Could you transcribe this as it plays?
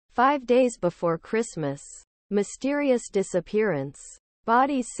5 days before Christmas. Mysterious disappearance.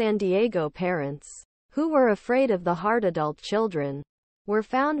 Bodies. San Diego parents, who were afraid of the hard adult children, were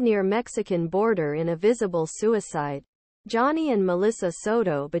found near Mexican border in a visible suicide. Johnny and Melissa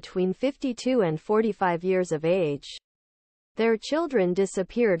Soto, between 52 and 45 years of age. Their children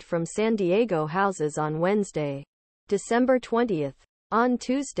disappeared from San Diego houses on Wednesday, December 20th. On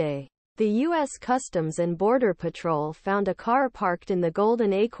Tuesday, the U.S. Customs and Border Patrol found a car parked in the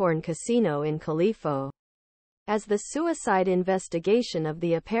Golden Acorn Casino in Califo. As the suicide investigation of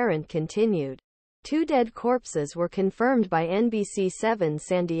the apparent continued, 2 dead corpses were confirmed by NBC7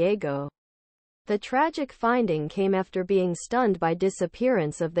 San Diego. The tragic finding came after being stunned by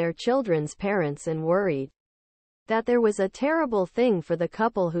disappearance of their children's parents and worried that there was a terrible thing for the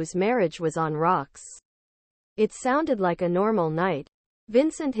couple whose marriage was on rocks. It sounded like a normal night,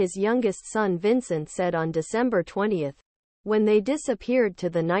 Vincent, his youngest son Vincent, said on December 20th, when they disappeared to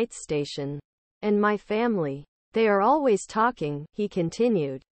the night station. And my family, they are always talking, he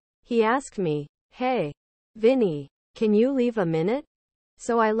continued. He asked me, "Hey, Vinny, can you leave a minute?"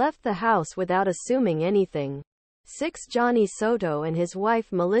 So I left the house without assuming anything. 6 Johnny Soto and his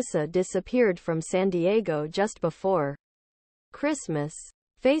wife Melissa disappeared from San Diego just before Christmas.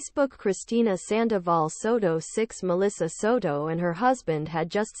 Facebook. Cristina Sandoval Soto. 6 Melissa Soto and her husband had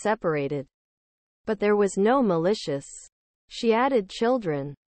just separated, but there was no malicious. She added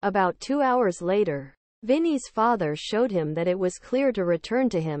children. About 2 hours later, Vinny's father showed him that it was clear to return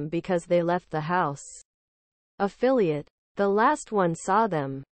to him because they left the house. Affiliate. The last one saw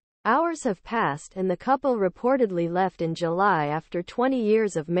them. Hours have passed and the couple reportedly left in July after 20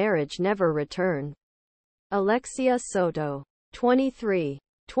 years of marriage never returned. Alexia Soto, 23,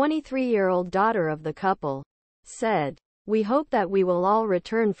 23-year-old daughter of the couple, said, "We hope that we will all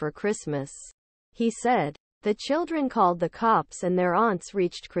return for Christmas." He said. The children called the cops and their aunts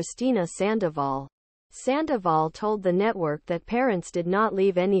reached Cristina Sandoval. Sandoval told the network that parents did not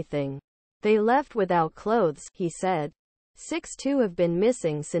leave anything. They left without clothes, he said. 2 have been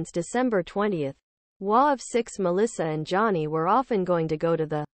missing since December 20th. Of 6 Melissa and Johnny were often going to go to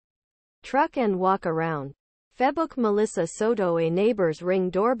the truck and walk around. Facebook. Melissa Soto. A neighbor's Ring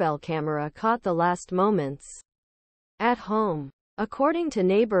doorbell camera caught the last moments at home. According to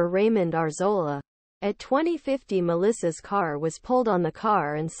neighbor Raymond Arzola, at 20:50 Melissa's car was pulled on the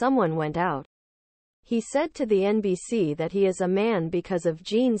car and someone went out. He said to the NBC that he is a man because of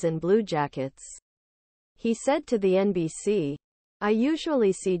jeans and blue jackets. He said to the NBC, "I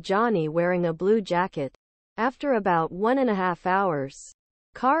usually see Johnny wearing a blue jacket. After about 1.5 hours,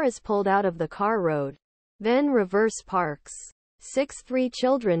 car is pulled out of the car road, then reverse parks." 3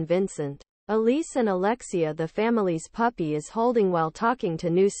 children. Vincent, Elise and Alexia. The family's puppy is holding while talking to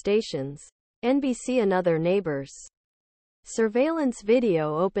news stations. NBC and other neighbors. Surveillance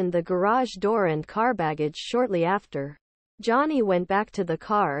video opened the garage door and car baggage shortly after. Johnny went back to the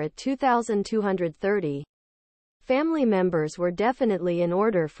car at 2230. Family members were definitely in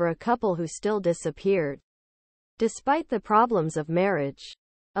order for a couple who still disappeared, despite the problems of marriage.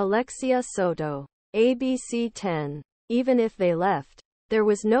 Alexia Soto, ABC 10. Even if they left, there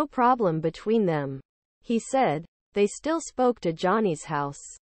was no problem between them. He said, they still spoke to Johnny's house.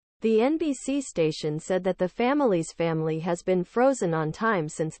 The NBC station said that the family's family has been frozen on time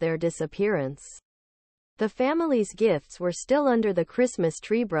since their disappearance. The family's gifts were still under the Christmas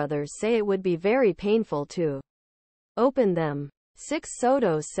tree. Brothers say it would be very painful to open them. 6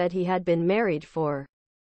 Soto said he had been married for